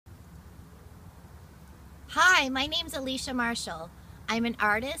Hi, my name's Alicia Marshall. I'm an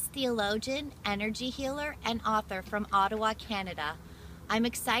artist, theologian, energy healer, and author from Ottawa, Canada. I'm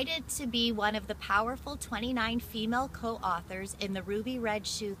excited to be one of the powerful 29 female co-authors in the Ruby Red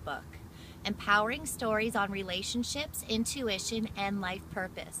Shoe book, empowering stories on relationships, intuition, and life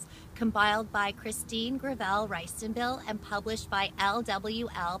purpose, compiled by Gravelle-Rystenbil and published by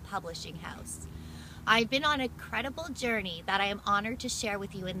LWL Publishing House. I've been on an incredible journey that I am honored to share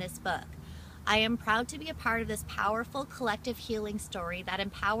with you in this book. I am proud to be a part of this powerful collective healing story that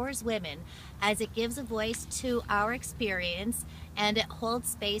empowers women as it gives a voice to our experience and it holds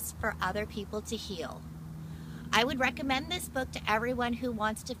space for other people to heal. I would recommend this book to everyone who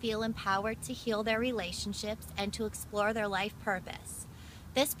wants to feel empowered to heal their relationships and to explore their life purpose.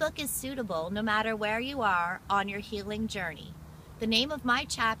 This book is suitable no matter where you are on your healing journey. The name of my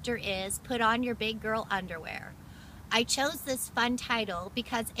chapter is Put On Your Big Girl Underwear. I chose this fun title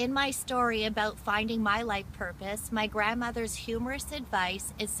because in my story about finding my life purpose, my grandmother's humorous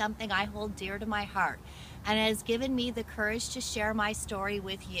advice is something I hold dear to my heart and has given me the courage to share my story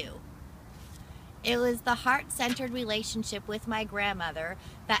with you. It was the heart-centered relationship with my grandmother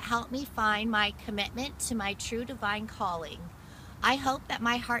that helped me find my commitment to my true divine calling. I hope that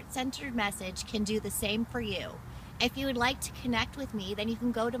my heart-centered message can do the same for you. If you would like to connect with me, then you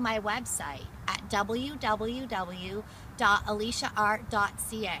can go to my website at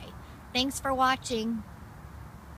www.aliciaart.ca. Thanks for watching.